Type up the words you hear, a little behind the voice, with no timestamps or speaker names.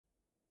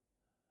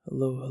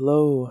Hello,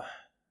 hello,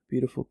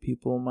 beautiful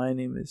people. My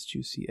name is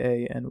Juicy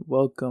A, and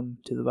welcome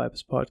to the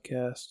Vibes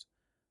Podcast.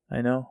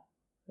 I know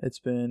it's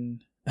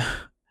been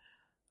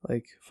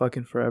like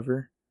fucking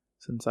forever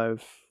since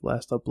I've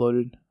last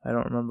uploaded. I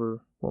don't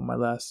remember what my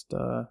last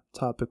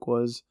topic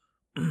was,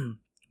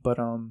 but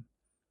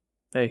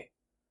hey,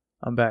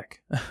 I'm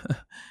back,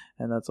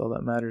 and that's all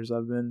that matters.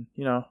 I've been,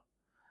 you know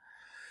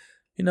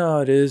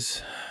how it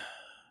is,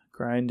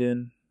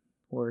 grinding,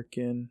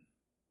 working,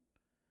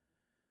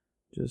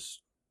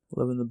 just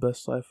living the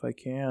best life I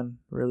can.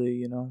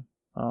 Really,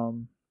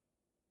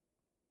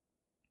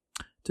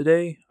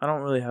 Today, I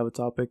don't really have a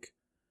topic.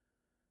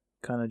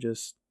 Kind of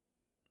just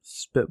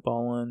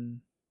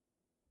spitballing.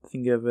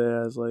 Think of it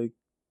as like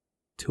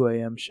 2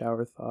 a.m.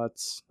 shower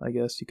thoughts, I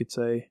guess you could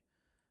say.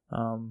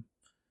 Um,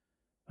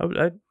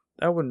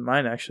 I wouldn't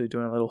mind actually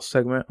doing a little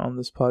segment on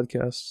this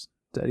podcast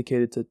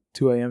dedicated to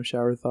 2 a.m.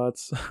 shower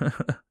thoughts,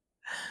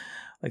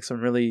 like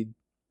some really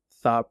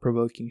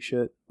thought-provoking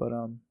shit. But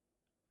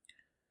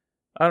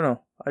I don't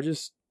know. I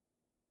just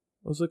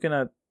was looking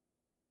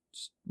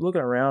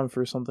around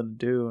for something to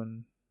do,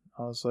 and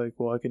I was like,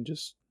 well, I can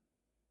just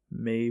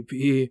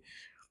maybe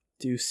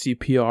do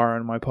CPR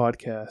on my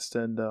podcast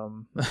and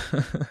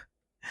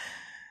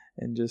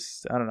and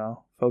just, I don't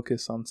know,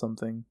 focus on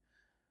something.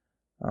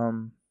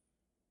 I'm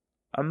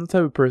the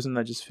type of person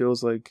that just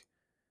feels like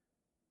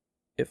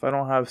if I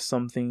don't have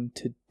something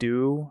to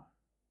do,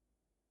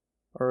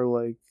 or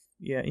like,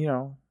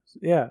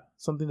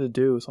 something to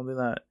do, something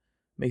that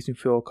makes me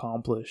feel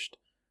accomplished,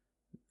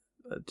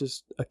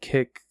 just a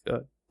kick,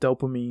 a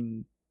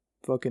dopamine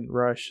fucking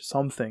rush,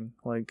 something,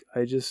 like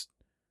I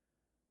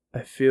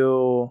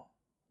feel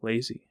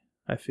lazy.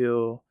 I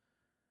feel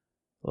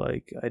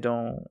like I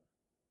don't,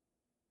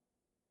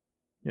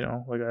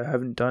 like I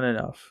haven't done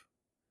enough.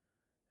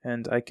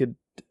 And I could,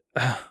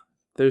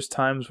 there's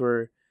times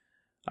where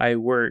I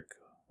work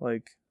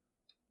like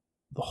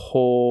the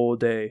whole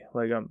day,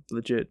 like I'm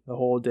legit the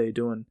whole day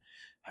doing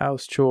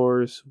house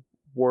chores,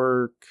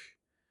 work,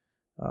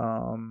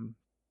 um,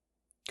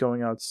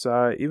 going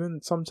outside,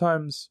 even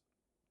sometimes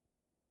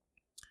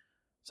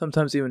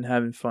even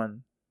having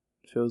fun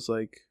feels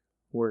like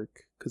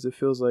work because it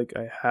feels like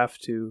I have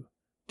to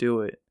do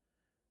it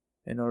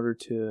in order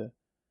to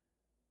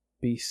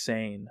be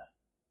sane.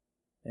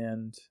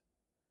 And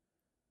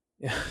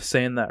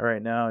saying that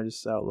right now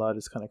just out loud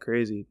is kind of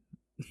crazy.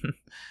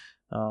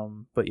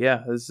 But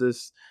yeah,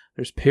 there's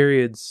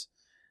periods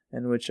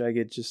in which I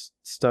get just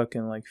stuck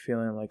in like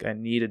feeling like I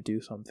need to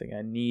do something.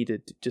 I need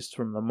it just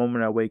from the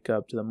moment I wake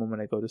up to the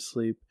moment I go to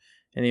sleep.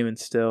 And even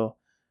still,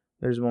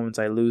 there's moments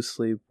I lose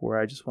sleep where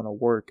I just want to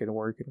work and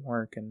work and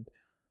work. And,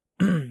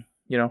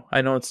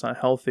 I know it's not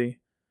healthy.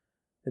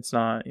 It's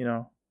not,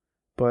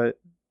 but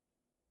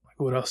like,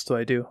 what else do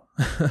I do?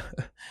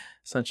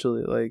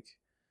 Essentially, like,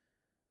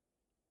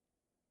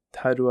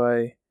 how do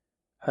I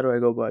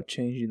go about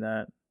changing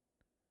that?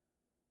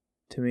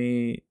 To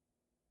me,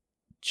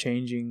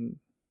 changing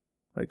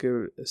like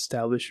a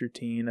established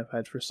routine I've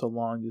had for so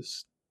long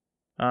just,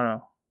 I don't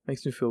know,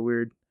 makes me feel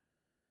weird.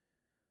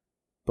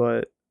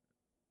 But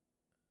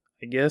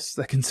I guess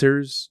that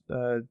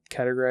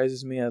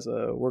categorizes me as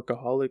a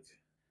workaholic.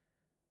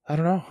 I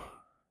don't know.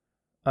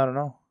 I don't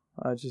know.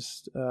 I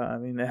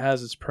mean, it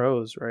has its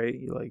pros, right?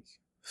 You like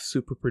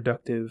super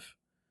productive.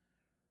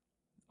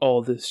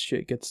 All this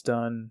shit gets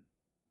done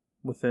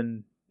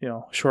within,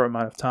 a short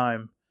amount of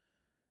time.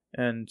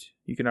 And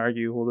you can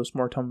argue, well, there's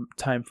more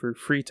time for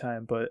free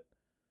time, but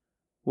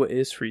what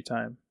is free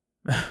time?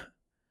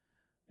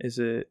 Is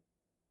it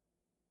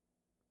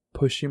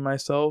pushing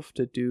myself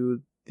to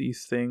do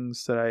these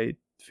things that I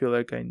feel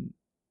like I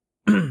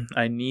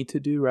I need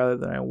to do rather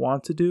than I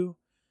want to do,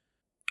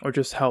 or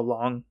just how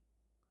long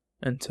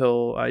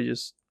until I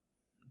just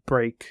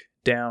break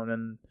down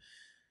and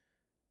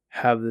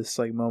have this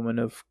like moment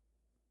of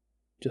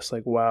just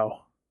like,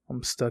 wow,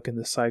 I'm stuck in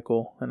this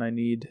cycle and I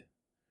need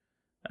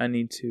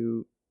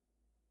to,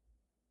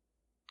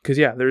 cuz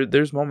yeah,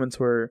 there's moments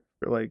where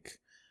like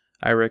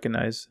I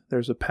recognize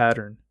there's a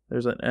pattern.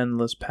 There's an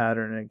endless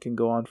pattern and it can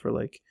go on for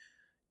like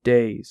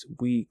days,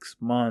 weeks,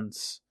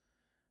 months.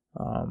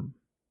 And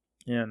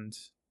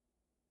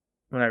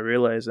when I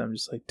realize, I'm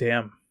just like,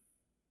 damn,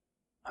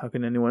 how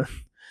can anyone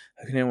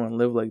how can anyone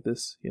live like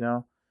this,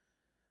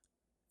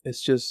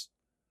 It's just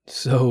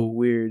so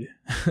weird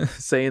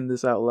saying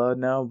this out loud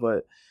now,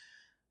 but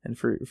and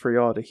for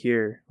y'all to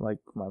hear like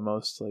my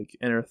most like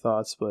inner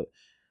thoughts, but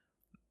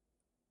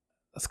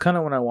that's kind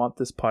of what I want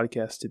this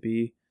podcast to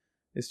be.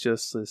 It's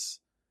just this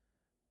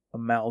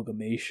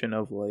amalgamation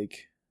of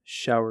like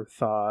shower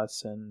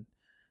thoughts and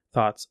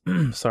thoughts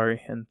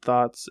sorry, and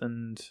thoughts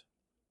and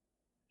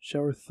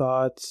shower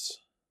thoughts,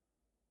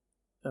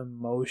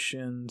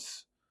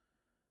 emotions,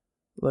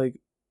 like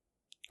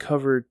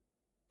cover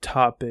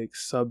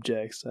topics,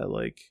 subjects that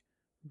like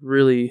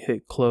really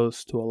hit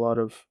close to a lot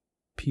of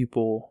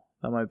people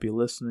that might be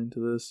listening to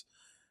this,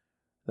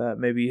 that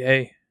maybe,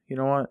 hey, you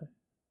know what?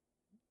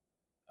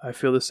 I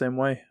feel the same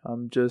way.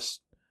 I'm just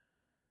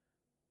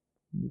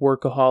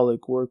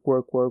workaholic, work,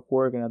 work, work,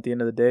 work, and at the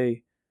end of the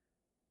day,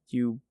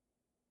 you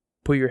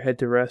put your head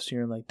to rest and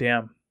you're like,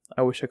 damn,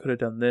 I wish I could have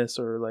done this,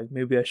 or like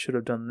maybe I should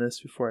have done this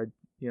before I,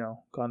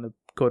 gone to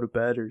go to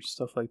bed or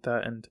stuff like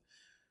that. And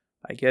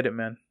I get it,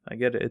 man. I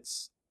get it.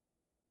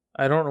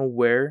 I don't know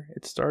where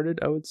it started,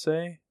 I would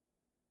say,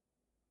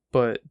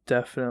 but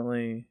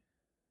definitely,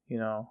 you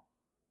know,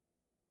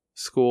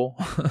 school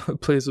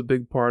plays a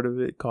big part of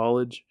it.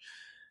 College,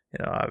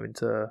 having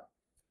to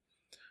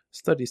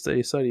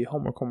study,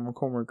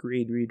 homework,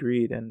 read.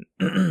 And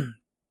when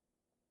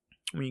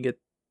you get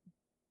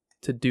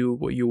to do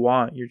what you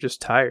want, you're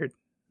just tired.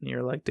 And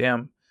you're like,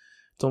 damn,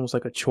 it's almost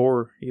like a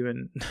chore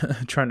even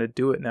trying to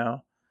do it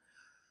now.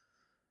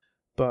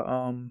 But,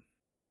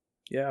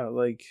 yeah,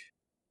 like,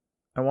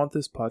 I want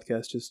this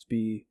podcast just to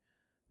be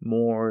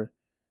more,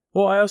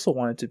 well, I also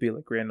want it to be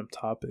like random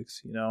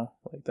topics,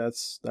 like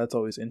that's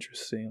always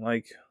interesting,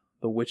 like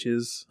the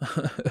witches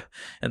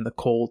and the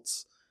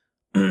cults,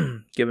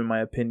 giving my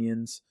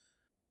opinions,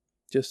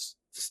 just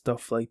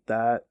stuff like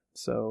that.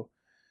 So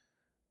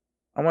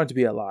I want it to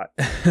be a lot.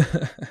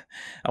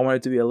 I want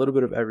it to be a little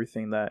bit of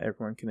everything that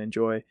everyone can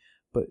enjoy,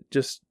 but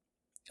just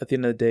at the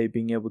end of the day,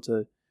 being able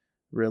to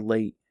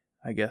relate,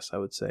 I guess I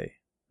would say,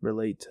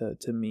 relate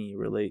to me,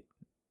 relate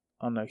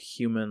on a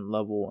human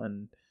level,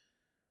 and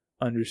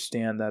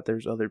understand that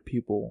there's other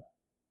people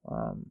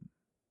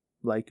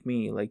like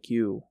me, like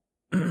you,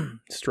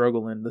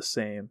 struggling the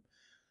same,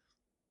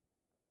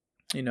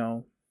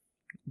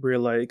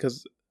 realize,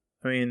 because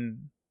I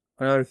mean,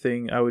 another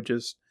thing,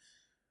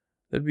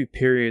 there'd be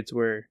periods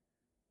where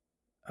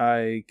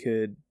I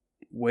could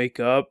wake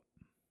up,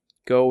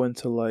 go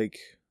into like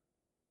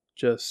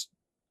just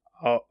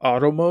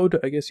auto mode,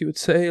 I guess you would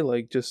say,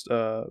 like just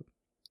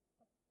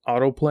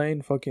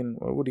autoplane, fucking,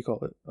 what do you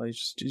call it, like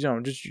just,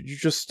 you're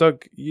just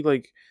stuck, you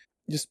like,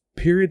 just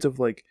periods of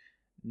like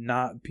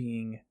not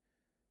being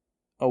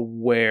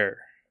aware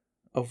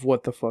of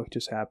what the fuck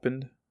just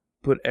happened,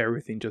 but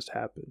everything just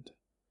happened.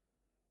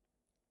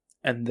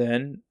 And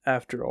then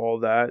after all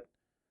that,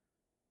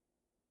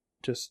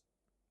 just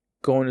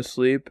going to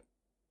sleep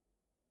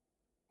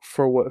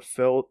for what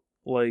felt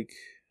like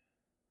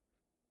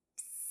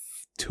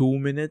 2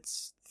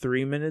 minutes,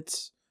 3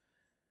 minutes,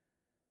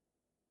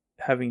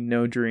 having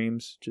no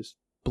dreams, just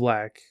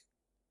black,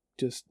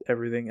 just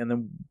everything, and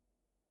then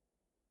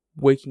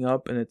waking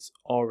up and it's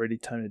already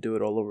time to do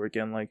it all over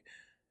again. Like,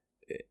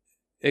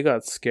 it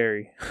got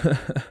scary.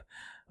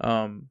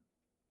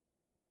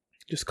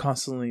 Just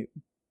constantly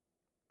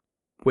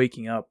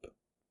waking up,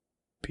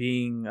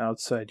 being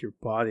outside your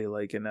body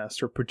like an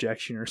astral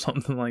projection or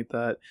something like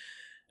that,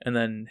 and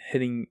then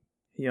hitting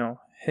your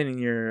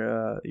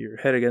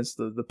head against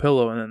the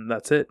pillow, and then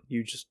that's it.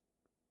 You just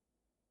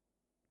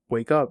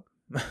wake up.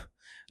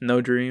 No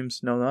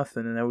dreams, no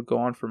nothing, and that would go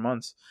on for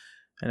months.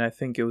 And I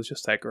think it was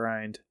just that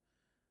grind,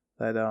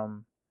 that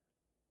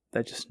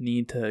just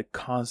need to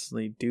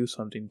constantly do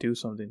something.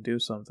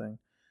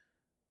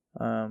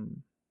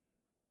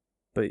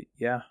 But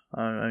yeah,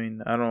 I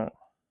mean, I don't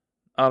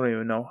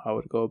even know how I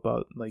would go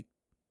about like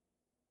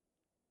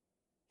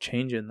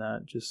changing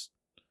that. Just,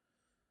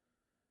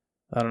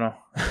 I don't know.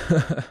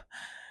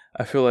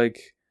 I feel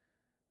like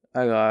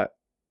I got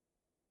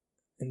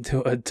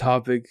into a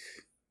topic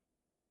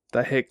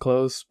that hit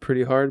close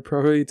pretty hard,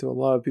 probably, to a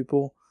lot of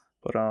people,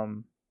 but that's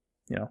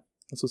what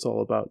it's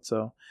all about.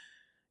 So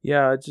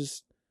yeah,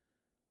 just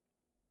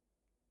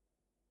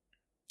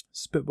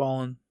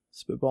spitballing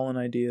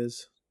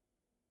ideas,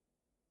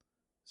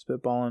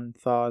 spitballing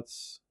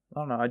thoughts. I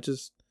don't know. I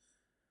just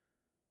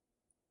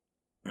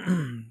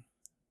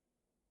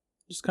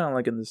just kind of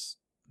like in this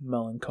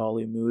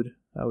melancholy mood,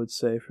 I would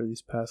say, for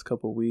these past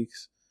couple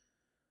weeks.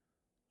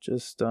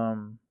 Just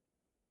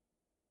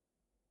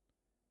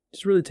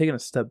really taking a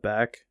step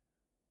back,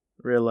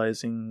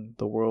 realizing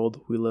the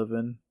world we live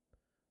in,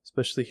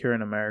 especially here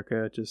in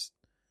America. Just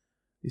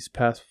these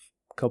past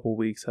couple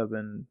weeks have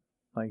been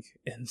like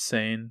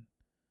insane.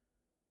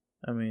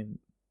 I mean,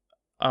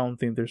 I don't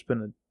think there's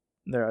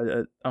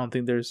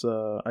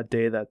a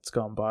day that's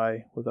gone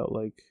by without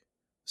like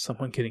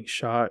someone getting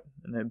shot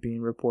and it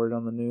being reported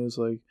on the news.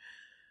 Like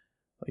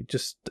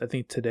just, I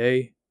think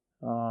today,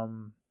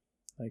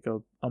 like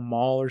a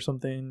mall or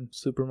something,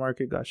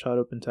 supermarket got shot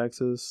up in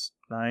Texas.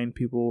 9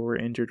 people were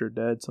injured or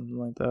dead, something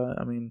like that.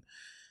 I mean,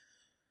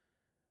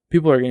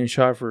 people are getting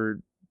shot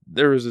for.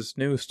 There was this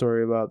news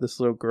story about this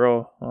little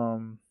girl,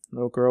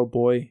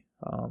 boy.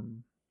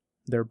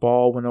 Their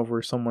ball went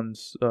over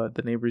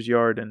the neighbor's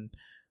yard, and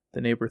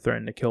the neighbor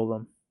threatened to kill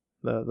them.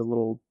 The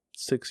little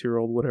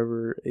 6-year-old,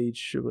 whatever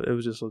age, it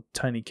was just a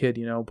tiny kid,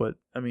 But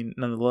I mean,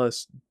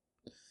 nonetheless,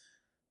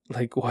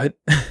 like, what?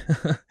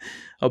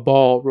 A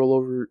ball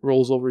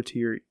rolls over to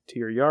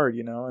your yard,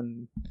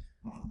 and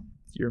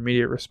your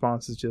immediate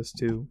response is just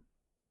to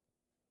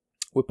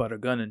whip out a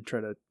gun and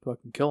try to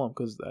fucking kill him,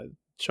 because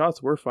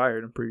shots were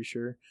fired, I'm pretty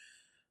sure.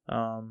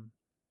 But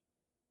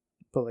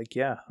like,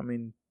 yeah, I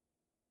mean,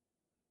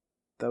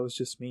 that was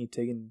just me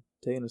taking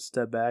a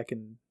step back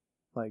and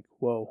like,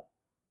 whoa,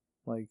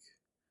 like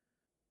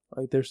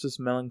there's this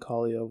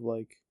melancholy of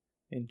like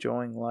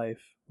enjoying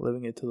life,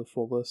 living it to the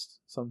fullest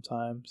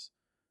sometimes,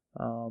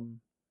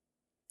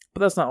 But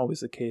that's not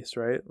always the case,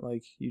 right?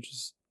 Like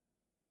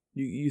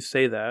you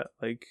say that,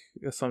 like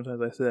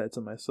sometimes I say that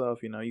to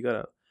myself, you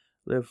gotta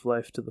live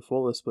life to the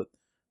fullest, but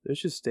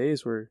there's just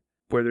days where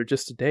they're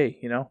just a day,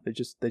 they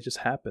just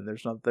happen.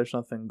 There's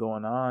nothing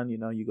going on,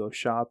 you go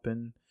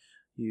shopping,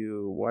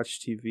 you watch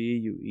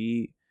TV, you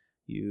eat,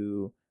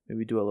 you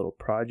maybe do a little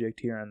project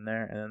here and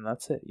there, and then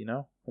that's it.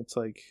 It's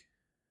like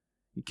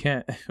you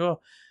can't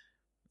well,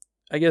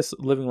 I guess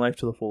living life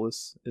to the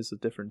fullest is a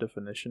different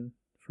definition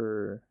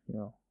for,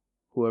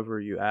 whoever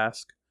you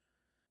ask.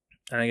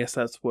 And I guess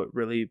that's what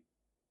it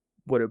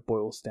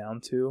boils down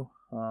to,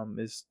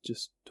 is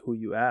just who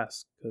you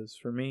ask. Because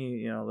for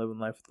me, living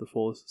life to the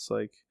fullest, it's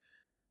like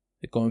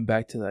going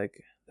back to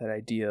like that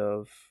idea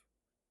of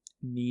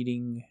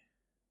needing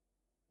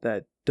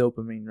that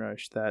dopamine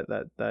rush,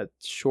 that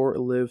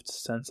short-lived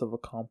sense of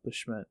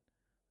accomplishment.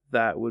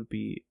 That would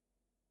be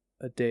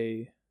a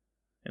day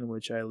in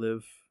which had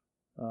lived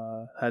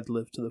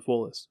to the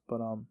fullest. But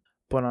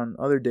on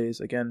other days,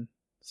 again,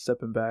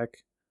 stepping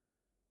back,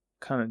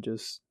 kind of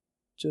just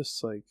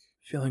like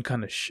feeling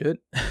kind of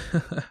shit.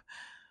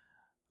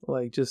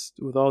 Like just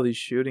with all these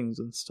shootings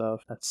and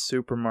stuff at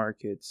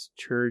supermarkets,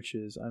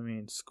 churches,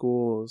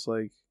 schools,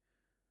 like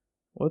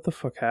what the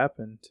fuck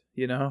happened,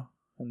 in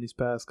these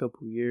past couple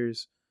of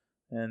years,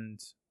 and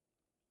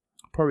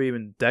probably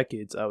even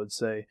decades, I would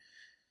say.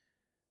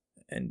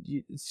 And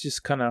it's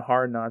just kind of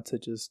hard not to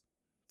just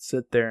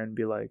sit there and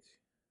be like,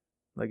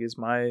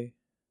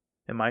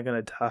 am I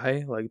gonna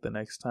die like the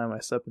next time I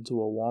step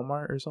into a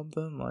Walmart or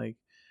something? Like,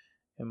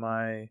 am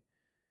I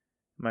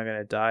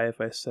gonna die if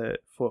I set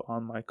foot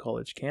on my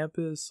college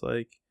campus?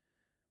 Like,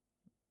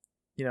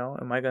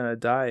 am I gonna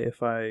die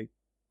if I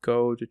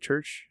go to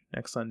church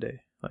next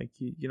Sunday? Like,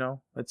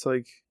 it's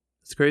like,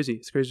 it's crazy.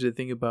 It's crazy to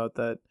think about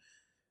that.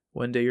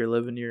 One day you're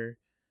living your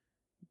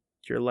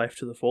life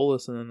to the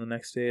fullest, and then the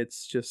next day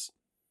it's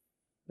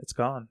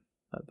gone.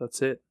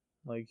 That's it.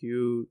 Like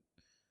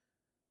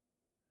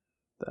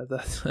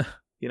that's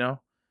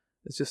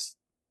it's just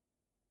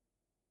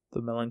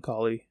the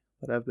melancholy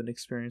that I've been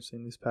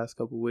experiencing these past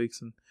couple of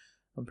weeks, and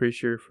I'm pretty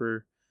sure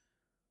for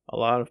a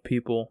lot of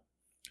people,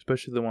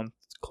 especially the ones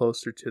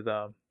closer to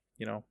the,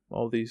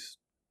 all these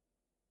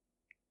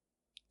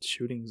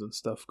shootings and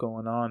stuff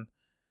going on.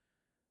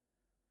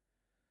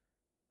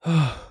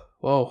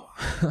 Whoa.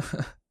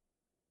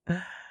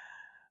 I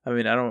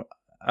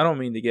don't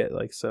mean to get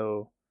like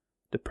so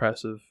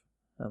depressive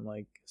and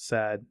like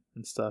sad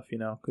and stuff,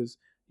 because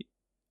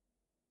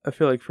I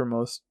feel like for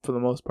the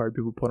most part,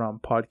 people put on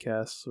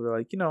podcasts or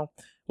like,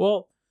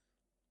 well,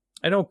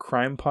 I know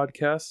crime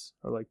podcasts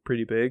are like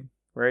pretty big,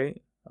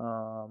 right?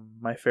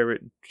 My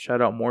favorite,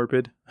 shout out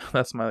Morbid.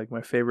 That's my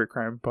favorite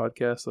crime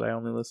podcast that I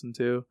only listen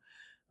to.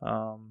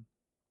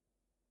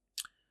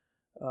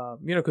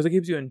 Because it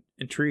keeps you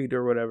intrigued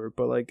or whatever.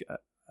 But like,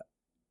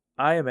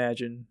 I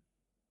imagine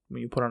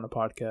when you put on a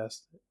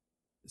podcast,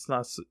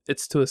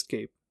 it's to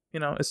escape.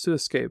 It's to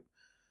escape.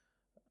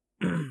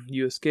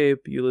 You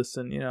escape. You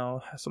listen.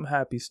 Some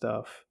happy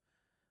stuff.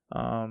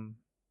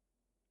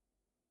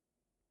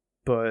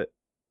 But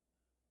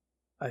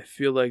I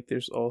feel like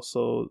there's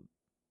also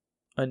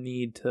a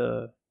need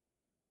to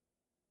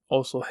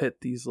also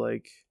hit these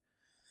like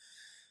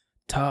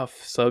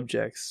tough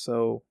subjects,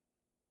 so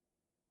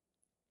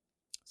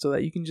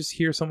that you can just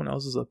hear someone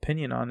else's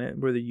opinion on it,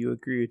 whether you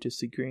agree or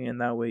disagree, and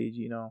that way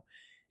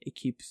it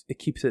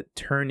keeps it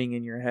turning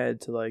in your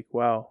head to like,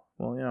 wow,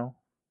 well,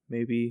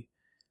 maybe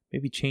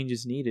change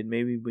is needed.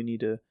 Maybe we need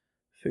to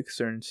fix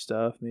certain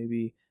stuff.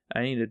 Maybe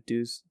I need to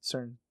do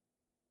certain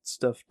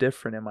stuff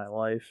different in my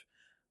life,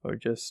 or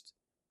just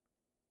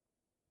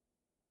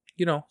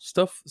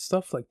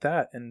stuff like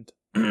that. And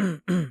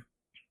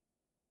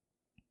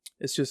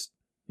it's just,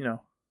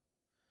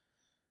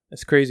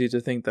 it's crazy to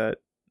think that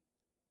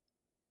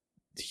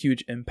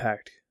huge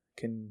impact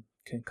can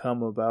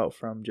come about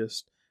from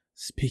just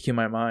speaking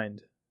my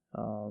mind.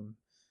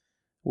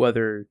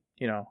 Whether,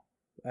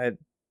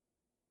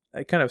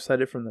 I kind of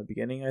said it from the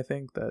beginning, I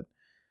think, that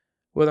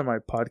whether my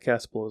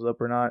podcast blows up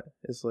or not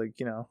is like,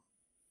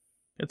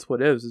 it's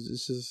what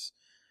is.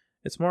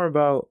 It's more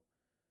about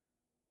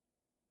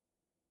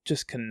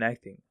just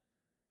connecting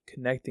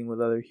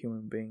with other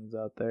human beings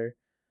out there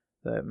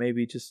that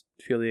maybe just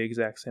feel the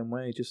exact same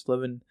way, just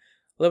living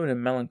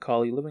in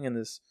melancholy, living in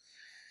this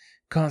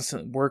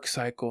constant work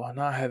cycle, and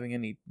not having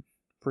any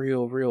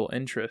real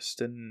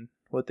interest in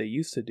what they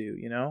used to do,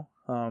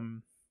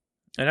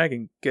 and I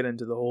can get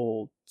into the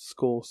whole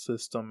school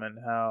system and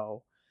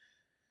how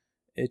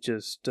it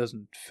just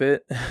doesn't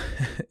fit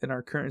in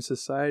our current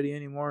society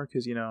anymore,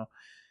 because a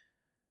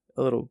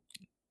little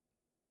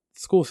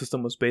school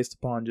system was based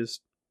upon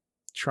just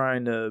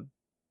trying to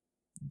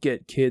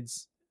get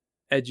kids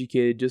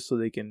educated just so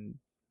they can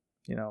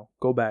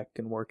go back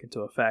and work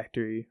into a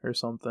factory or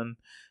something,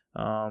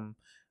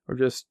 or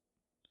just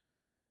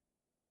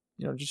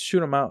just shoot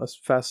them out as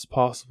fast as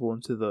possible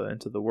into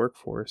the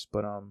workforce.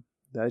 But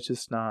that's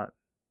just not,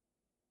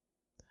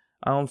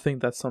 I don't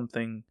think that's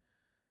something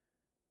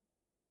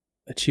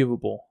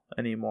achievable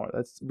anymore.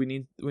 We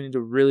need to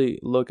really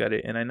look at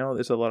it. And I know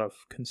there's a lot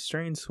of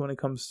constraints when it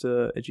comes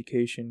to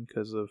education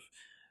because of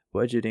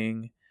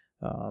budgeting,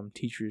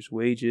 teachers'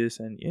 wages,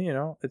 and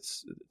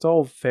it's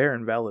all fair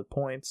and valid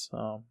points.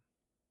 You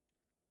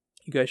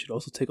guys should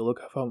also take a look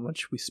at how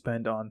much we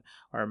spend on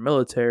our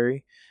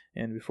military.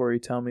 And before you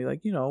tell me,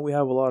 like, we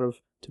have a lot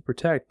of to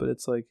protect, but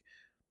it's like,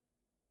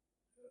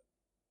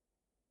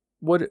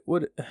 what,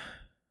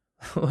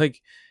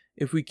 like,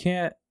 if we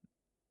can't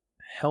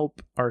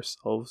help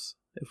ourselves,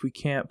 if we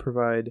can't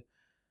provide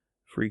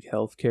free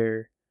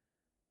healthcare,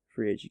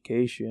 free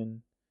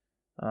education,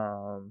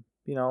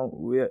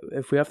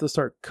 if we have to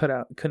start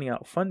cutting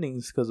out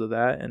fundings because of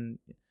that, and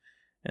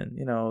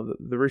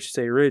the rich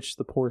stay rich,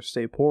 the poor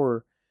stay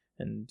poor,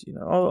 and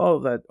all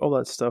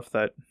that stuff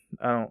that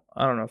I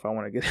don't know if I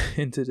want to get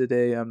into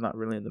today. I'm not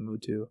really in the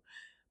mood to,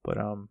 but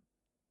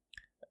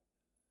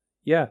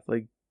yeah,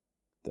 like,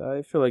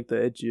 I feel like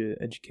the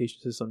education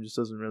system just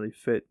doesn't really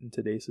fit in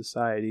today's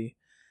society.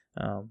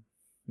 I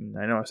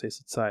know I say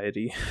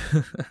society.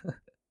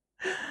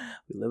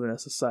 We live in a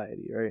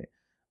society, right?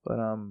 But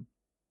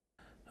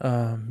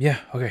yeah,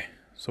 okay.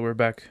 So we're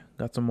back.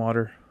 Got some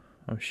water.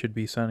 I should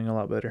be sounding a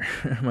lot better.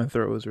 My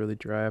throat was really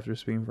dry after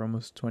speaking for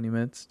almost 20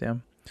 minutes.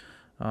 Damn.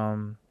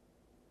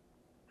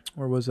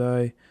 Where was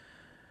I?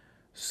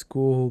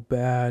 School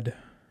bad.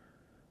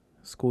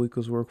 School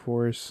equals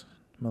workforce.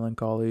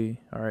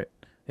 Melancholy. All right.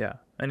 Yeah.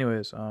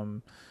 Anyways,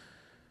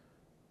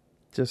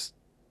 just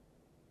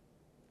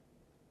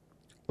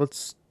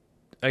let's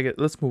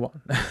move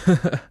on.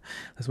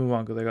 Let's move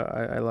on because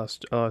I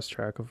lost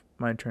track of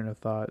my train of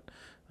thought.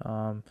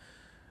 I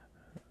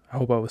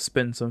hope I was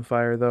spitting some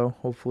fire though.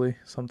 Hopefully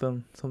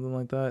something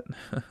like that.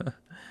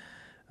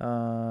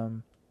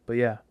 But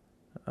yeah,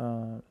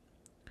 I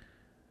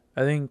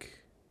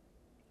think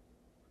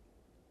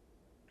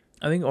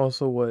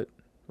also what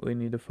we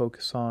need to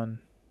focus on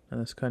in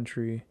this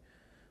country.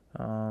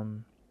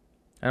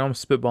 I know I'm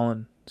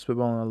spitballing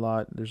a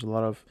lot. There's a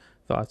lot of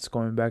thoughts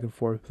going back and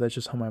forth, but that's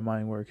just how my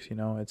mind works.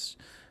 It's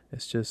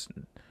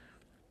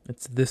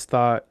this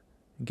thought,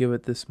 give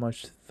it this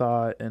much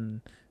thought,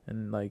 and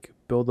like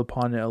build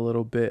upon it a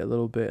little bit,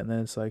 and then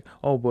it's like,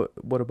 oh, but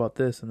what about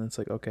this? And then it's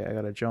like, okay, I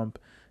gotta jump,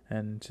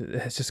 and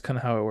it's just kind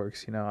of how it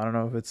works. I don't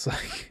know if it's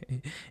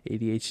like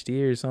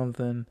ADHD or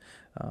something,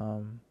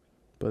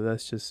 but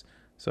that's just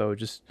so.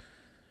 Just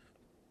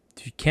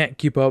if you can't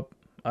keep up,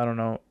 I don't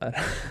know. I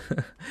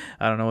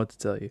don't know what to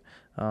tell you.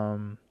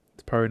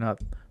 It's probably not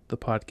the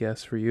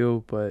podcast for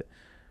you, but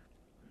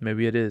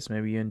maybe it is.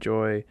 Maybe you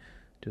enjoy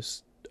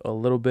just a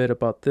little bit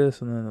about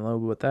this and then a little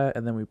bit about that,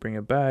 and then we bring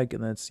it back,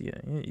 and that's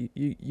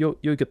you'll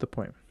get the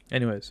point.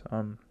 Anyways,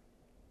 I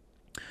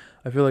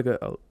feel like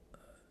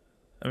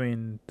I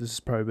mean, this has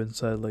probably been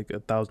said like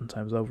 1,000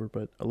 times over,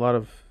 but a lot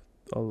of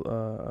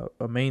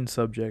a main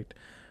subject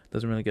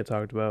doesn't really get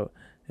talked about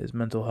is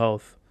mental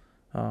health.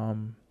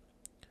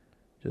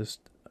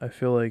 Just I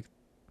feel like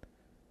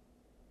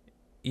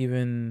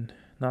even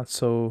not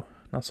so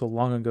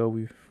long ago,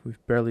 we've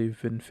barely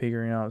been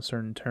figuring out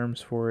certain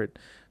terms for it,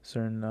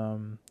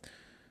 certain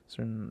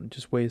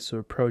just ways to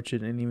approach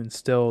it, and even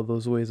still,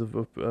 those ways of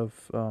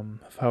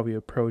how we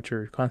approach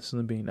are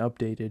constantly being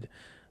updated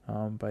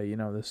by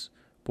this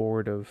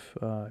board of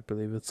I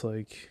believe it's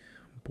like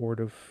board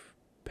of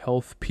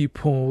health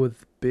people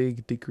with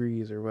big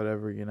degrees or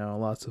whatever,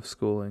 lots of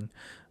schooling,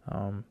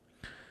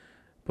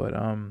 but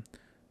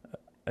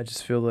I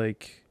just feel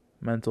like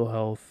mental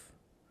health,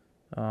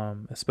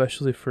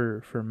 especially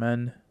for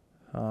men,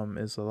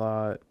 is a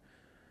lot.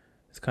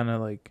 It's kind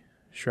of like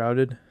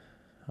shrouded.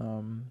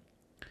 You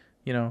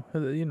have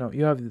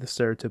the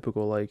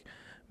stereotypical like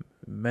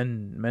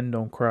men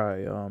don't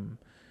cry.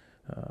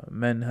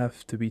 Men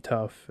have to be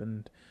tough,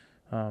 and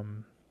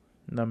I'm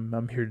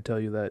here to tell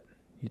you that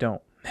you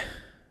don't.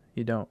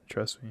 You don't,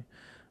 trust me.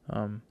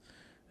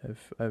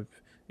 If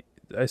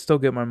I still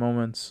get my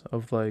moments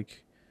of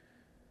like,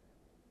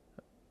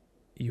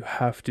 you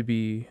have to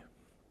be.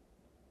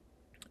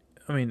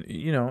 I mean,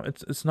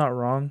 it's not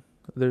wrong.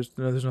 There's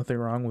nothing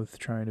wrong with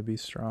trying to be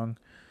strong,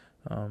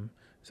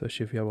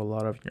 especially if you have a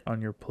lot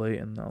on your plate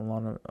and a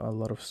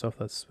lot of stuff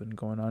that's been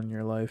going on in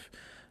your life.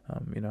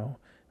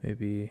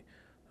 Maybe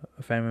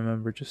a family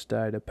member just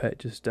died, a pet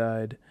just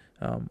died,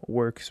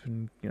 work's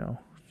been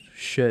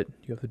shit.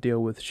 You have to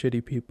deal with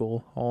shitty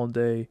people all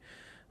day.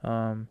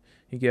 You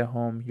get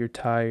home, you're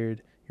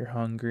tired, you're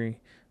hungry.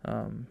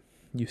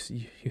 You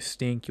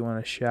stink. You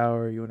want to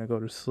shower. You want to go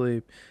to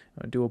sleep. You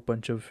want to do a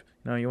bunch of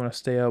you want to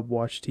stay up,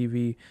 watch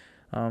TV.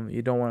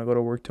 You don't want to go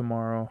to work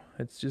tomorrow.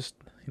 It's just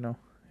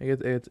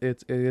it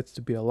gets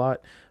to be a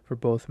lot for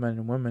both men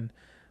and women,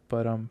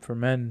 but for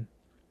men,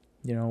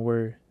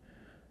 we're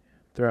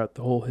throughout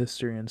the whole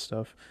history and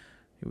stuff,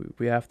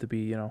 we have to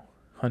be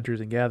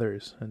hunters and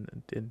gatherers,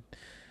 and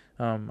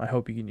I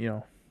hope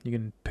you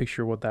can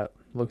picture what that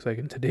looks like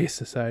in today's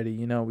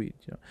society.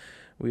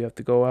 We have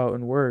to go out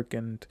and work,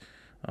 and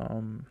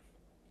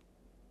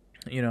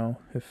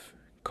if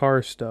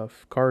car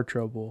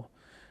trouble,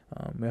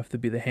 We have to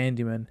be the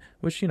handyman,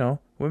 which,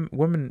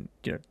 women,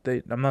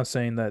 I'm not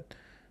saying that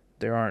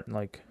there aren't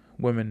like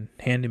women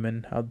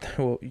handymen out there.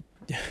 Well,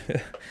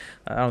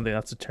 I don't think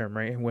that's a term,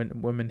 right?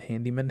 When women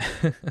handymen.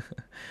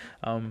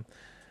 um,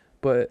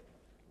 but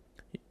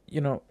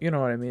you know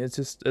what I mean.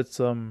 It's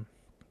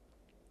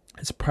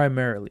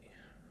primarily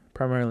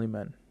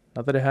men.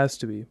 Not that it has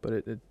to be,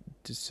 but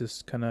it's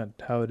just kind of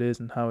how it is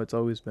and how it's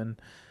always been.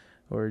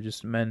 Or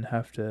just men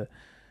have to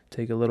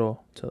take a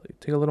little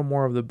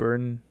more of the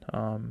burden.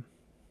 A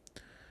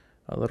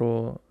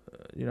little,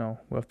 we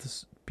have to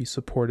be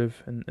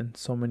supportive in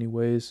so many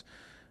ways.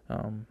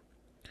 Um,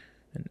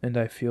 and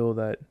I feel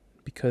that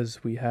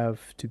because we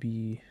have to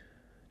be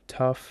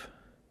tough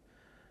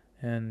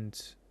and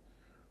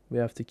we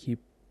have to keep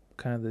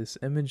kind of this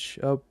image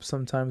up,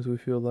 sometimes we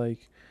feel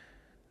like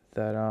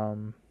that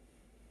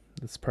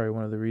that's probably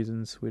one of the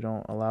reasons we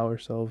don't allow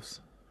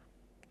ourselves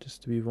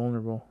just to be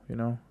vulnerable.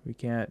 We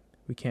can't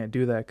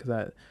do that,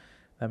 because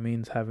that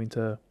means having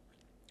to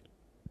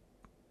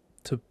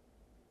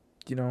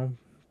you know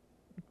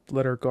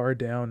let our guard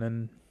down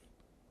and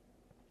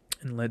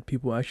let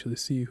people actually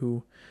see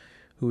who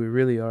we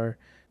really are.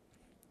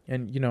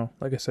 And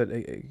like I said,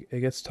 it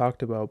gets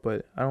talked about,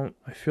 but I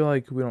feel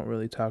like we don't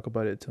really talk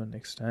about it to an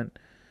extent,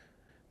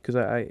 because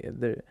I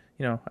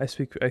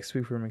speak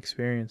from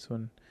experience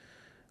when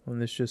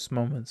there's just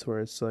moments where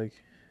it's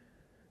like,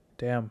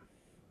 damn,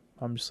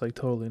 I'm just like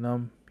totally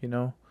numb,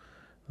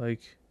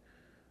 like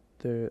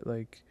they're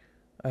like,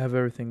 I have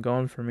everything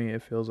going for me,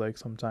 it feels like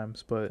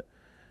sometimes, but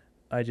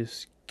I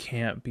just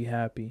can't be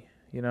happy,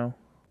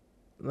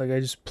 like I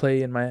just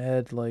play in my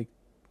head like,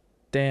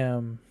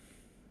 damn,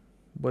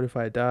 what if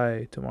I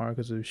die tomorrow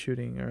because of a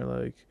shooting, or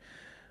like,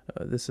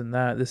 this and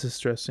that, this is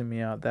stressing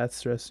me out, that's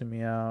stressing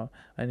me out,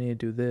 I need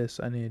to do this,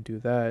 I need to do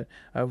that,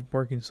 I'm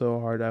working so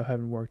hard, I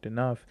haven't worked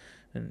enough,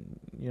 and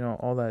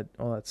all that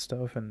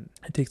stuff, and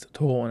it takes a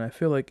toll. And I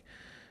feel like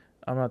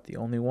I'm not the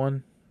only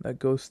one that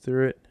goes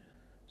through it.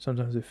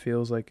 Sometimes it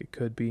feels like it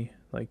could be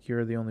like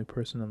you're the only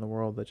person in the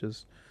world that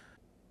just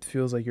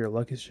feels like your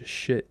luck is just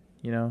shit,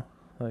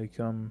 like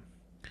you're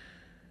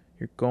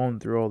going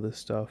through all this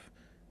stuff,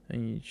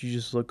 and you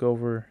just look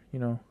over,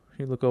 you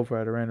look over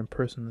at a random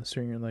person in the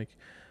street, and you're like,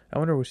 I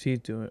wonder what he's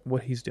doing.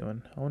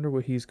 I wonder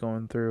what he's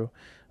going through.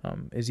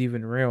 Is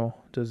even real?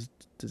 Does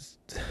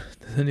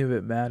any of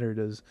it matter?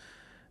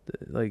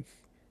 Like,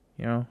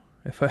 you know,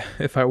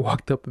 if I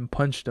walked up and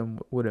punched him,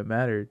 would it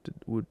matter?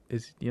 Would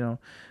is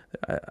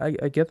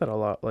I get that a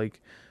lot.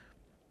 Like,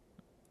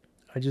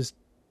 I just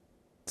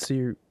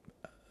see,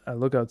 I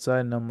look outside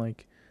and I'm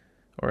like,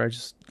 or I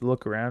just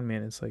look around me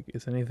and it's like,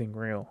 is anything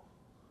real?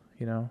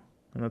 And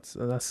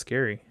that's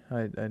scary.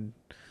 And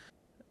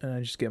I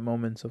just get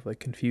moments of like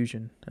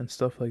confusion and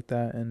stuff like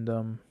that,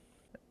 and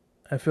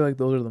I feel like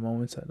those are the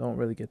moments that don't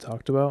really get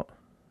talked about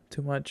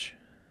too much,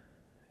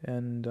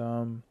 and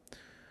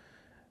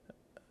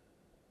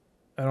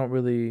I don't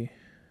really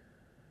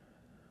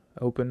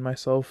open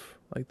myself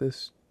like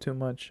this too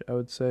much, I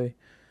would say,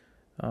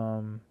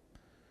 because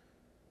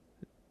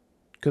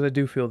I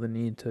do feel the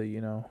need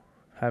to,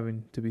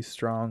 having to be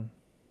strong,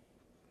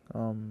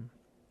 um,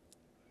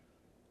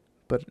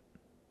 but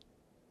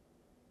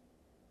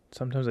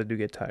sometimes I do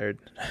get tired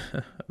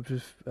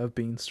of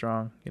being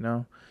strong,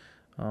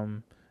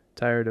 um,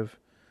 tired of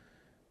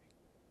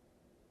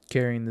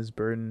carrying this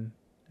burden,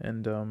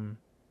 and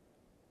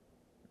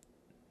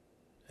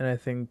I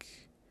think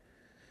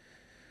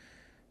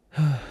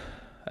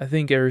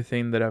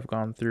everything that I've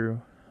gone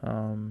through,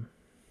 um,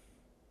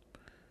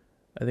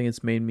 I think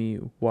it's made me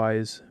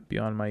wise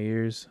beyond my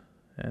years,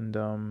 and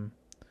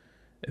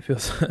it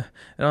feels, it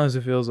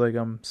honestly feels like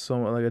I'm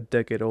somewhat like a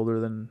decade older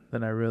than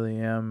I really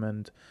am,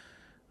 and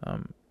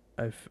um,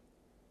 I've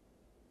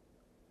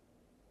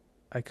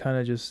I kind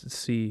of just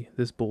see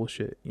this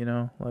bullshit,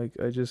 like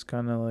I just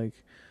kind of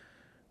like,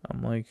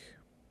 I'm like,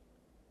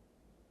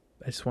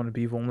 I just want to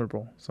be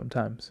vulnerable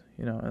sometimes,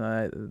 and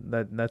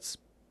that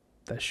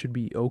should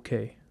be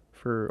okay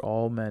for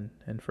all men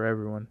and for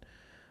everyone,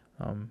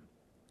 um,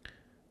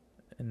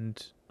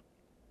 and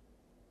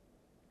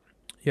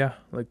yeah,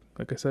 like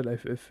I said,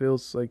 it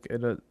feels like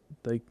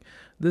like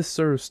this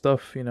sort of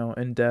stuff,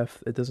 in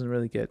depth. It doesn't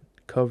really get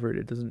covered.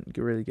 It doesn't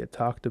really get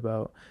talked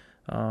about,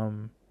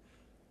 um,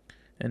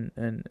 and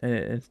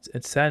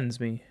it saddens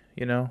me,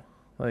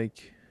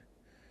 like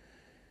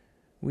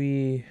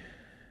we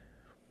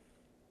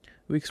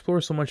we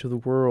explore so much of the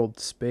world,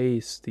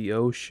 space, the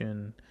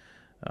ocean.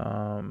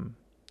 Um,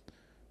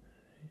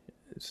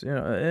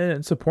 and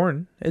it's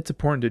important. It's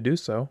important to do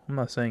so. I'm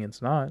not saying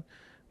it's not,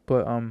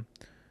 but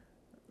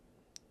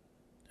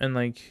and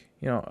like,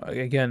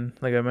 again,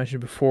 like I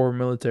mentioned before,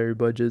 military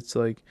budgets,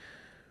 like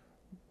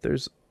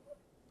there's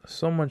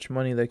so much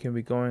money that can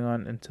be going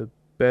on into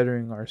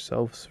bettering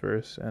ourselves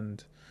first,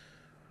 and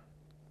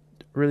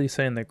really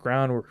setting the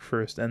groundwork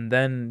first, and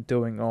then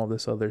doing all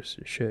this other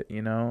shit,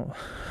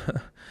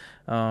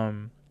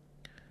 um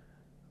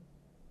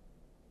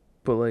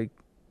but like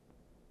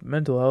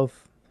mental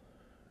health,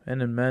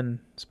 and in men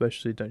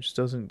especially, just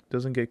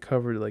doesn't get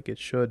covered like it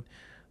should.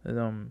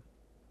 And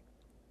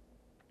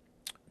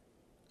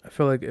I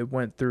feel like it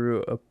went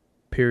through a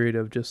period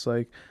of just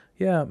like,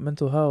 yeah,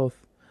 mental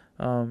health,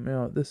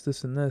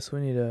 this and this.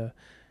 We need to,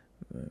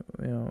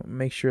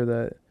 make sure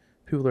that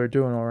people are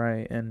doing all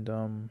right,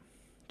 and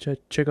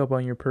check up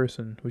on your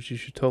person, which you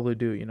should totally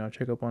do.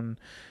 Check up on,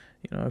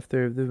 if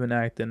they've been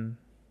acting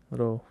a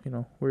little,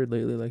 weird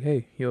lately, like,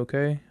 hey, you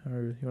okay?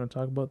 Or you want to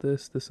talk about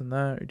this and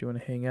that? Or do you want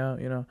to hang out?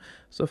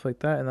 Stuff like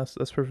that, and that's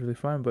perfectly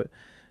fine. But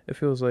it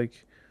feels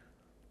like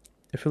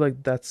I feel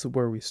like that's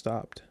where we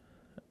stopped.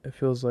 It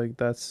feels like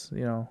that's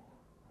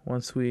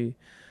once we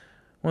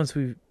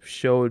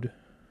showed,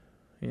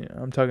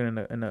 I'm talking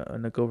in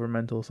a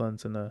governmental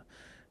sense, in the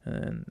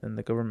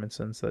government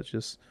sense, that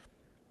just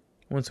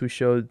once we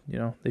showed,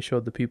 they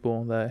showed the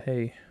people that,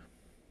 hey,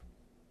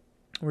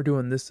 we're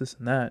doing this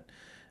and that,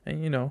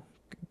 and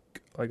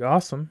like,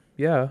 awesome,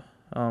 yeah,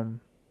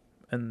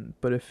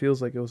 but it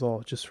feels like it was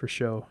all just for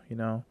show,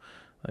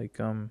 like,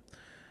 it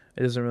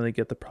doesn't really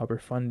get the proper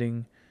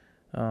funding.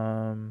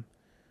 um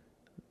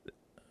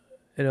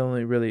it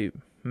only really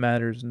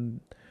matters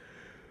in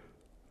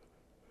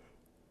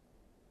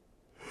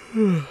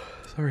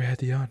sorry, I had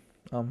to yawn.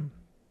 um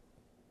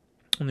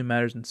Only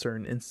matters in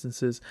certain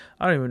instances.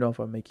 I don't even know if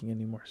I'm making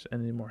any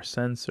more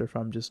sense, or if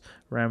I'm just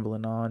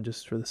rambling on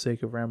just for the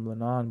sake of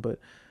rambling on. But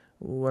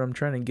what I'm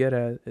trying to get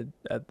at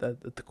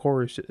the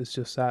core is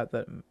just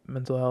that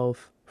mental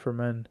health for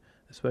men,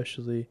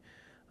 especially,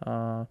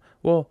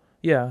 well,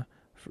 yeah,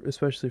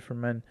 especially for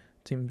men,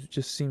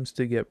 seems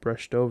to get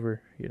brushed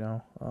over.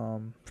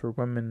 For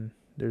women,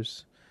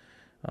 there's,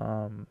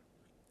 um,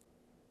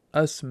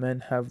 us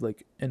men have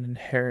like an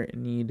inherent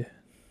need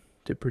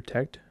to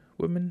protect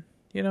women.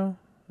 You know,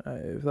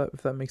 if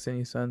that makes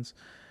any sense.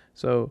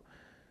 So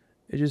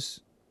it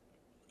just,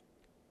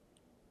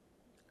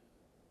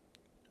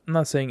 I'm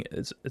not saying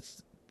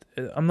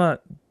I'm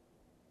not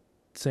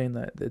saying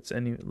that it's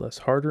any less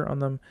harder on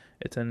them.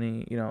 It's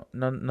any,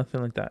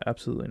 nothing like that.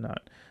 Absolutely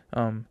not.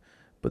 Um,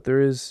 but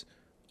there is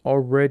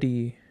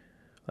already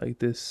like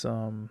this,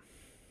 I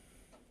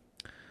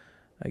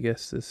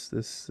guess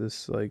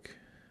this like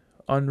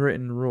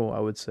unwritten rule, I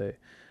would say,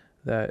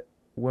 that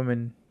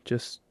women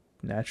just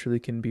naturally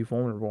can be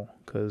vulnerable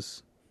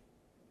because,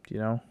 you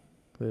know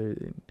they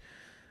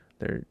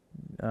they're,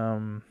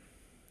 how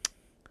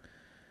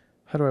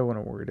do I want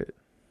to word it?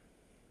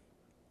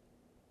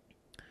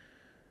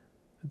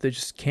 They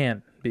just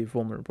can be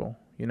vulnerable,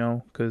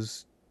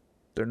 because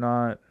they're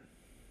not.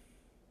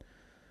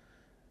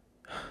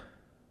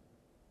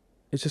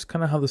 It's just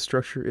kind of how the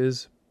structure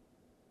is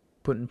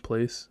put in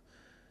place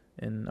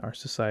in our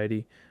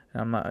society.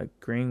 And I'm not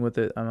agreeing with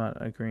it. I'm not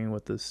agreeing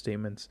with the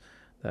statements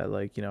that,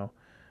 like,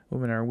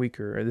 women are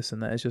weaker or this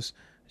and that. It's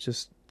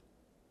just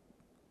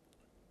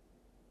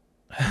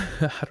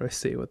how do I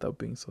say it without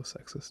being so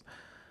sexist?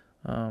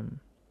 Um,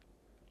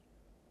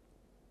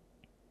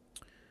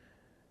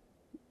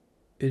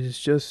 it is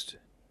just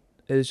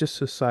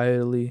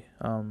societally,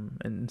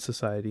 and in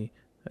society,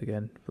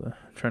 again,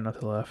 try not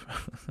to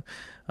laugh.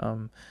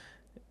 um,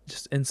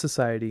 just in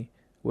society,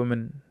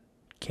 women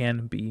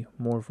can be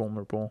more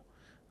vulnerable,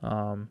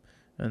 um,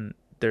 and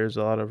there's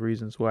a lot of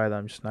reasons why that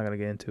I'm just not gonna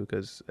get into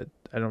because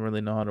I don't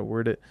really know how to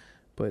word it,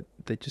 but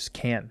they just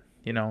can.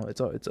 It's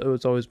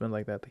always been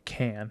like that. They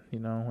can,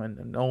 and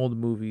in all the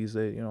movies,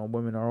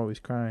 women are always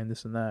crying,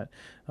 this and that,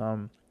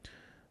 um,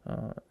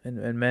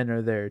 and men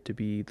are there to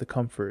be the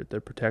comfort,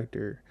 the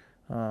protector,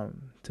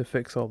 to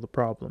fix all the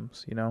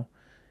problems.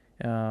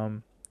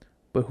 Um,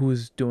 but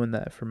who's doing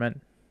that for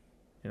men?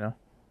 You know,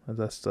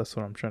 that's what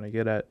I'm trying to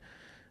get at,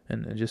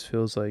 and it just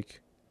feels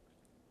like,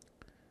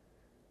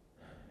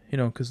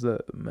 because the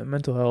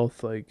mental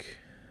health, like,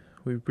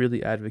 we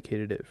really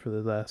advocated it for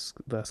the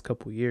last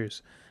couple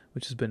years,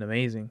 which has been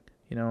amazing.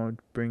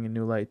 Bringing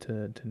new light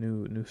to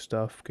new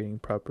stuff, getting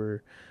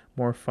proper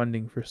more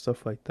funding for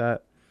stuff like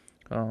that.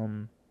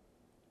 Um,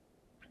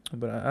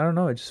 but I don't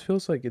know. It just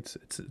feels like it's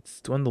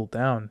dwindled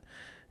down,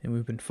 and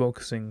we've been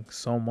focusing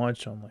so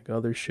much on like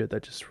other shit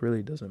that just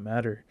really doesn't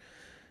matter.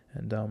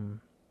 And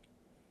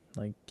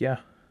like, yeah,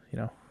 you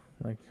know,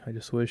 like,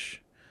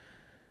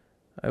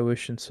 I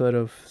wish instead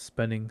of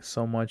spending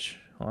so much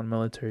on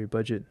military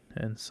budget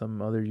and some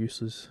other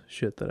useless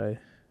shit that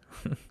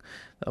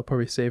I'll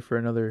probably save for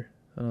another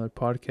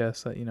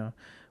podcast, that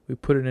we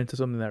put it into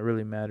something that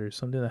really matters,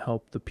 something that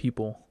help the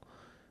people.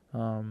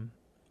 Um,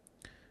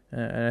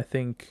 and I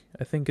think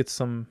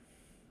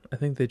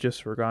they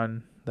just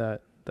forgotten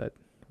that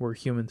we're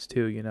humans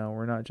too.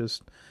 We're not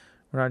just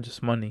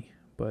money,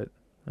 but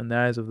in the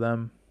eyes of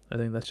them, I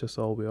think that's just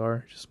all we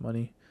are, just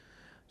money,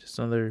 just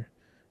another,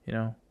 you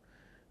know,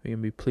 we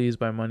can be pleased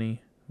by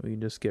money. We can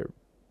just get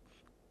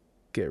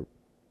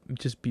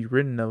just be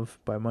ridden of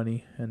by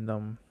money,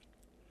 and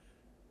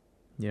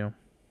you know,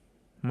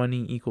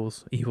 money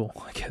equals evil.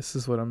 I guess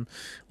is what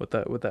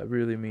that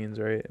really means,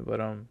 right? But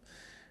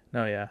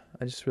no, yeah,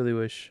 I just really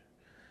wish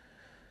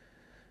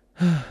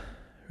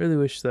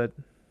that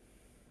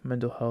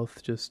mental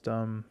health just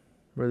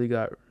really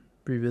got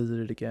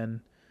revisited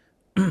again,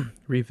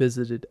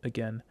 revisited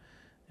again,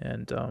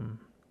 and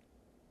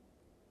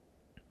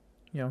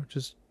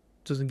just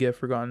doesn't get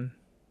forgotten.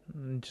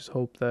 and just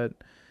hope that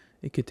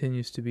it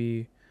continues to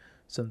be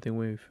something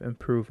we've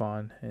improved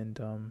on.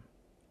 And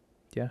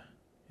yeah,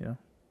 you know,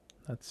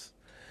 that's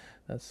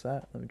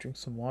that. Let me drink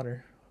some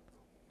water.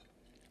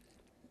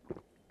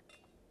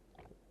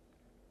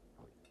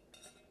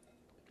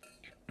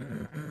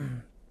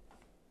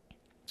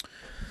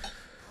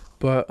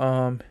 But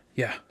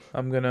yeah,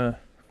 I'm gonna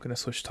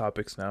switch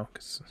topics now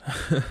because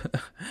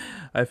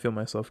I feel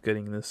myself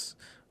getting this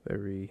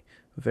very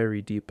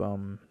very deep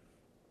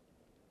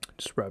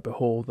just rabbit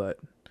hole that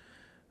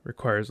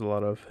requires a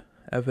lot of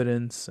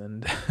evidence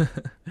and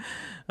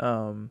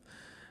um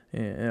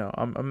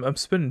I'm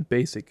spinning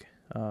basic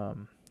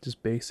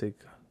just basic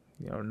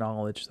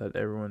knowledge that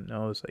everyone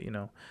knows that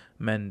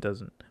men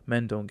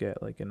don't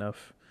get like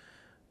enough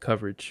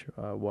coverage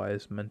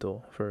wise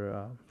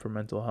for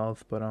mental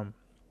health. But I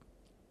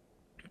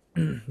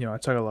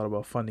talk a lot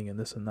about funding and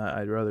this and that.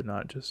 I'd rather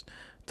not just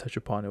touch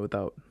upon it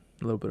without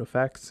a little bit of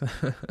facts,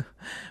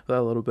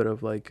 without a little bit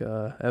of like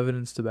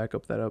evidence to back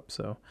up that up.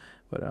 So,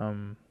 but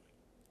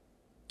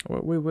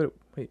wait,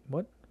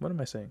 what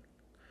am I saying?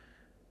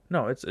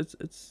 No,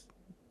 it's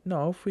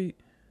no. If we,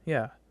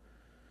 yeah,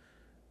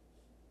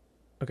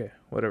 okay,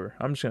 whatever.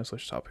 I'm just gonna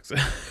switch topics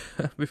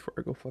before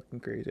I go fucking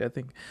crazy. I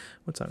think,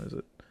 what time is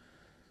it?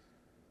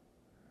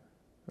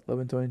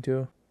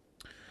 11:22.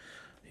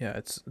 Yeah,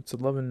 it's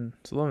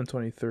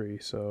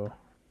 11:23. So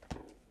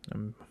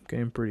I'm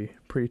getting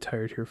pretty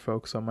tired here,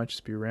 folks. So I might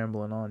just be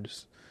rambling on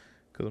just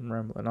because I'm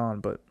rambling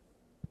on. But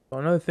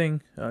another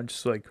thing,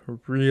 just like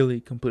really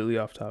completely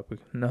off topic,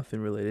 nothing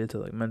related to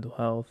like mental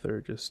health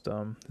or just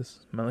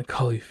this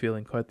melancholy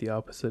feeling. Quite the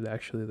opposite,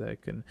 actually.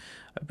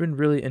 I've been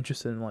really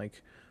interested in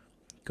like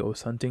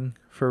ghost hunting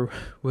for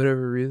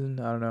whatever reason.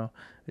 I don't know.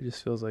 It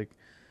just feels like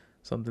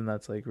something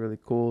that's like really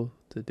cool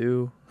to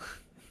do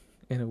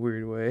in a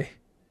weird way.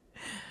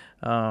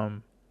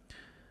 Um,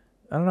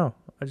 I don't know.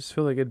 I just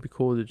feel like it'd be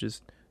cool to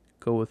just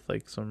go with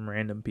like some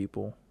random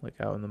people like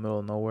out in the middle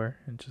of nowhere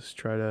and just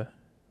try to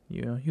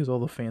use all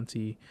the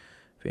fancy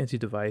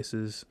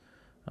devices.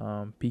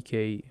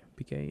 PK.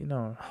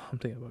 No, I'm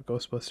thinking about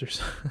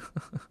Ghostbusters.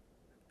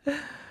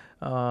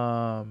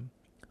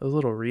 Those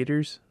little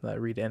readers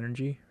that read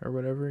energy or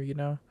whatever.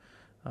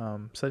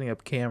 Setting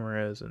up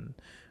cameras and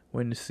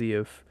waiting to see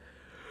if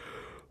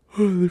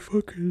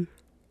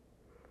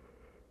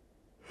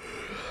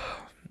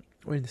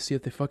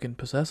they fucking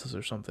possess us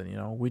or something.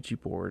 Ouija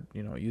board.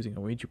 Using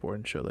a Ouija board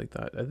and shit like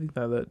that. I think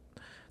that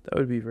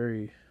would be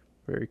very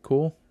very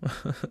cool.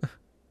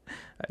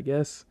 I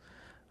guess.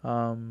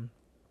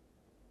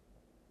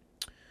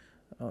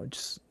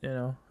 Just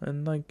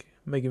and like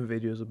making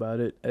videos about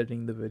it,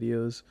 editing the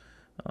videos,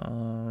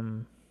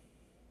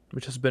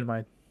 which has been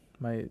my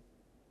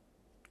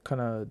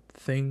kind of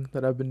thing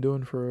that I've been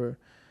doing for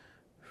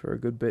a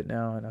good bit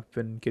now, and I've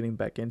been getting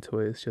back into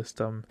it. It's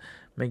just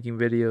making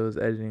videos,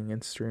 editing,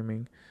 and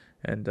streaming,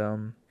 and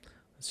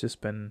it's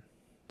been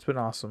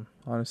awesome,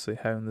 honestly,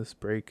 having this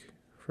break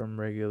from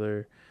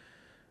regular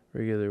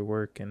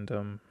work and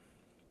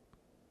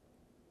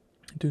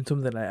doing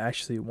something that I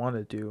actually want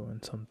to do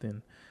and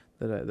something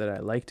that I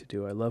like to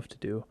do, I love to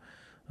do,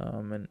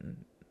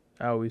 and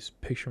I always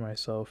picture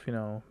myself,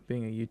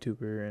 being a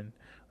YouTuber and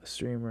a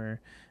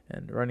streamer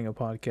and running a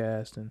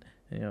podcast and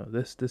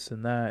this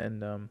and that,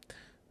 and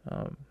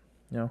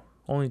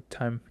only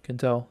time can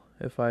tell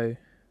if I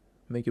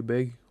make it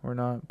big or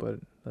not, but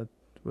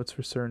what's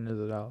for certain is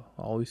that I'll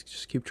always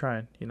just keep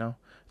trying.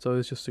 It's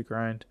always just a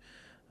grind.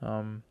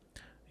 Even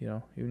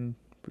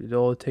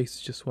all it takes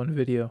is just one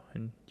video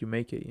and you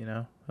make it.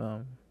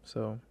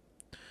 So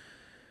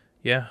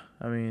yeah,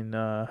 I mean,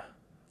 a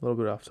little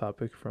bit off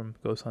topic from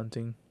ghost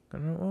hunting. I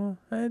don't know,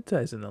 well, it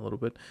ties in a little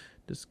bit,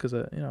 just because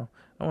I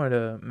wanted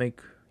to make.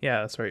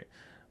 Yeah, that's right.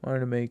 I wanted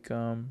to make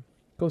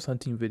ghost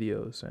hunting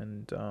videos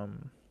and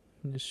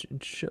just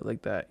shit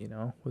like that.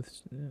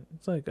 With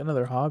it's like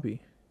another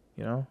hobby.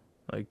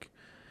 Like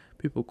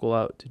people go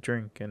out to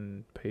drink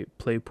and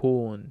play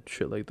pool and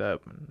shit like that,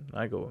 and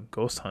I go and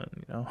ghost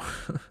hunt. I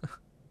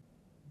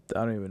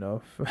don't even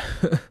know if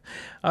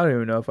I don't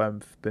even know if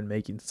I've been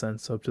making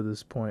sense up to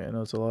this point. I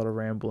know it's a lot of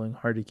rambling,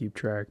 hard to keep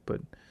track, but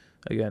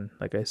again,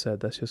 like I said,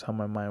 that's just how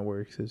my mind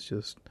works. It's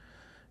just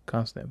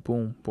constant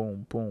boom,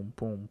 boom, boom,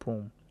 boom,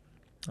 boom.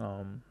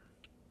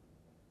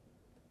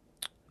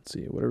 Let's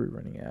see, what are we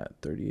running at?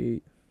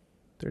 38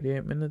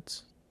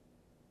 minutes,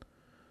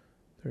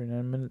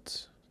 39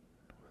 minutes.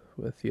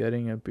 With the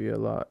editing, it'd be a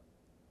lot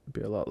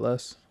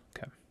less.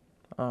 Okay.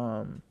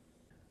 I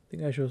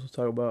think I should also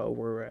talk about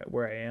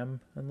where I am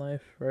in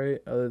life,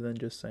 right? Other than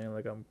just saying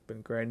like I've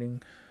been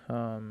grinding.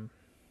 I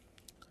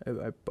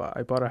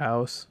bought a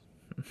house,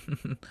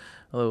 a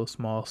little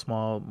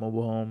small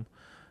mobile home,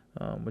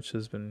 which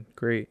has been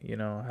great.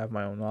 I have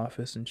my own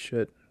office and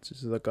shit. It's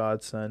just a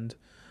godsend.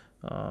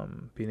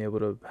 Being able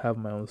to have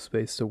my own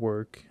space to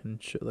work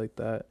and shit like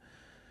that.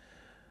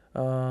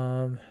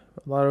 A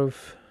lot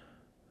of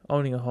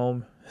owning a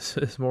home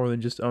is more than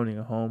just owning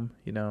a home.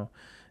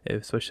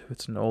 Especially if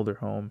it's an older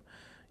home,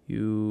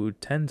 you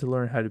tend to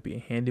learn how to be a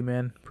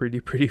handyman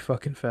pretty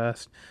fucking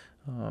fast.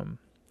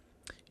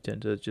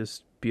 tend to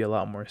just be a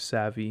lot more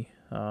savvy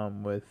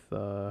with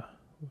a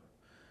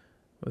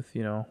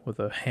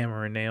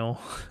hammer and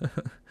nail.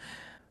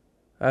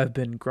 I've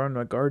been growing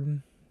my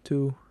garden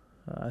too.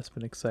 It's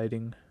been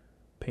exciting.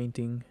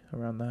 Painting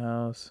around the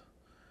house.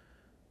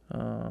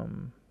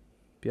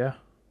 Yeah,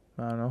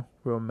 I don't know,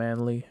 real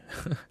manly,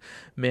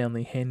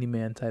 manly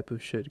handyman type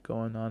of shit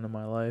going on in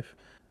my life.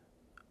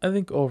 I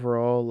think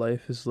overall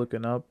life is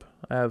looking up.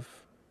 I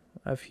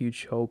have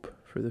huge hope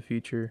for the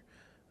future.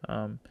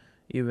 Um,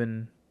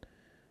 even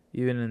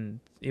even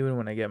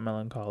when I get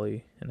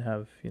melancholy and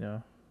have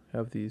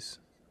these,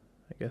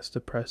 I guess,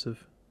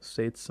 depressive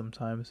states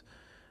sometimes,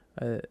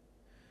 I,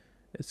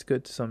 it's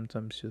good to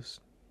sometimes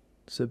just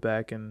sit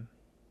back and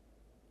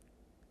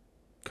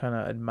kind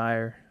of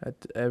admire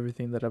at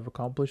everything that I've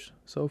accomplished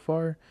so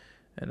far,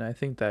 and I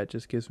think that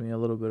just gives me a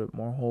little bit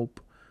more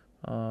hope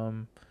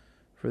um,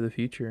 for the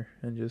future,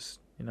 and just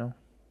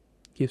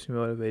keeps me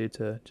motivated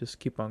to just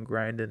keep on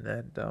grinding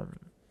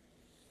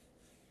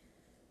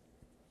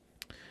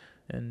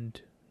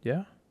and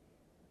yeah,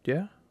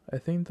 yeah. I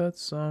think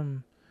that's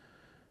you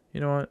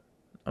know what?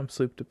 I'm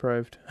sleep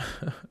deprived.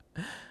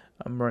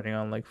 I'm running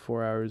on like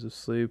 4 hours of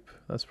sleep.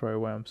 That's probably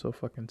why I'm so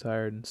fucking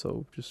tired and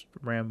so just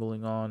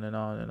rambling on and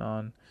on and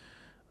on.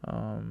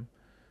 Um,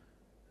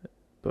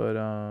 but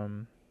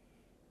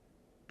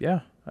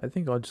yeah, I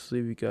think I'll just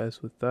leave you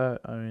guys with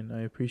that. I mean,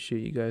 I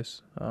appreciate you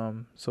guys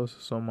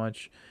so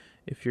much.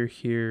 If you're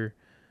here,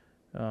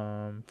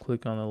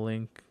 click on the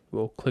link.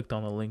 Well, clicked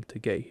on the link to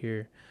get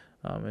here.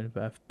 And if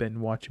I've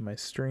been watching my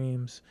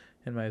streams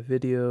and my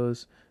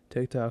videos,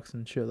 TikToks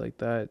and shit like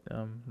that.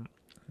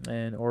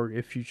 And or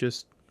if you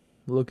just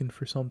looking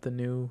for something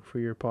new for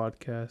your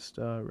podcast,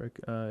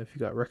 if you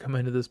got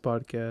recommended this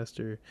podcast,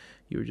 or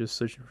you were just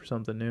searching for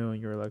something new and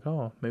you were like,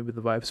 oh, maybe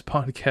the Vibes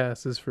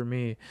podcast is for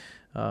me,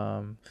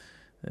 um,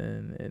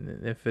 and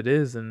if it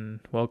is, then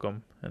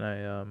welcome. And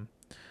I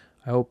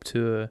hope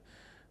to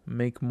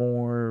make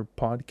more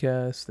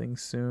podcast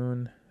things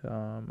soon.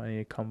 I need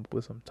to come up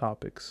with some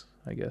topics,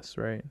 I guess,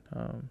 right?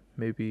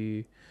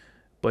 Maybe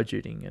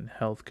budgeting and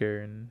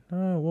healthcare, and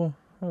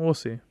we'll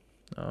see.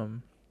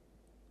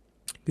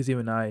 Because you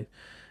and I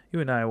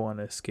want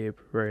to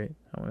escape, right?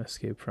 I want to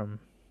escape from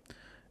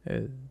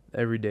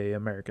everyday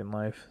American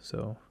life.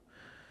 So,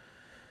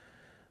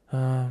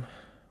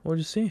 we'll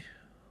just see.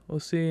 We'll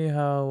see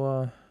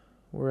how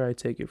where I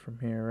take it from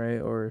here, right?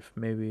 Or if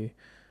maybe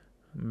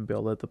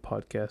I'll let the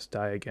podcast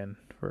die again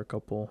for a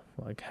couple,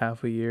 like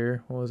half a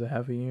year. What was it?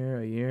 Half a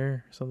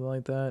year, something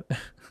like that,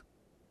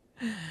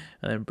 and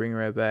then bring it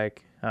right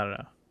back. I don't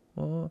know.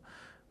 Well,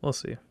 we'll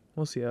see.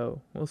 We'll see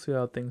how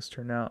things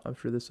turn out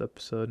after this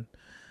episode.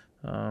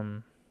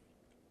 Um,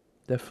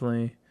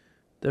 definitely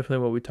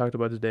what we talked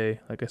about today.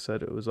 Like I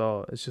said,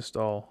 it's just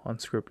all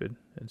unscripted.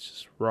 It's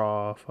just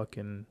raw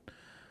fucking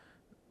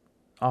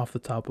off the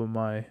top of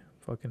my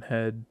fucking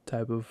head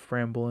type of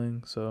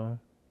rambling. So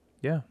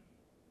yeah,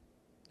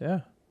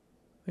 yeah.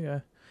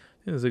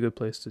 I think it's a good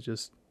place to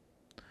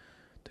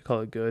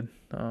call it good.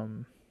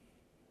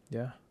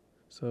 Yeah.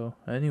 So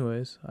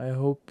anyways, I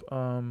hope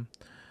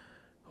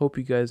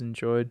you guys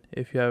enjoyed.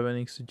 If you have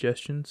any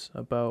suggestions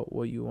about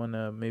what you want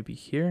to maybe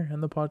hear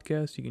in the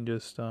podcast, you can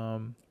just I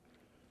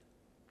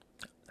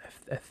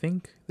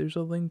think there's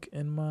a link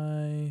in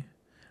my.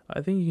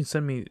 I think you can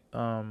send me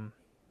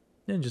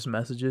just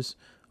messages,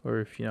 or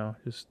if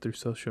just through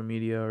social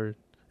media or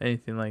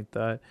anything like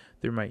that,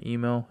 through my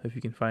email if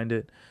you can find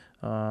it.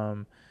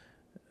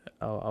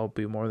 I'll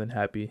be more than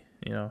happy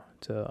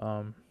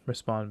to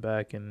respond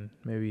back and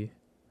maybe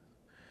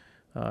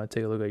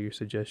take a look at your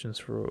suggestions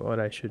for what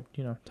I should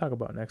talk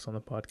about next on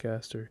the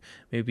podcast, or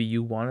maybe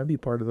you want to be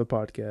part of the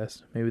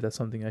podcast. Maybe that's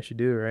something I should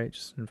do, right?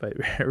 Just invite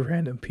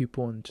random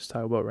people and just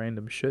talk about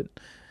random shit.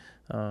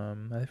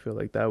 I feel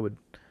like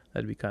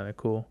that'd be kind of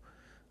cool.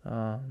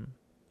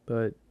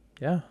 But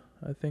yeah,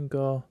 I think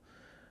I'll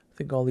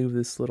leave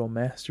this little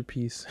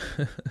masterpiece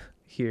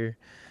here.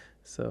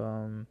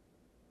 So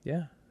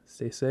yeah,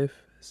 stay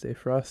safe, stay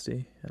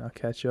frosty, and I'll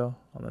catch y'all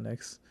on the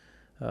next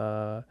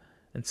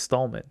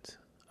installment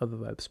of the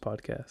Vibes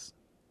podcast.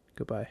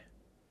 Goodbye.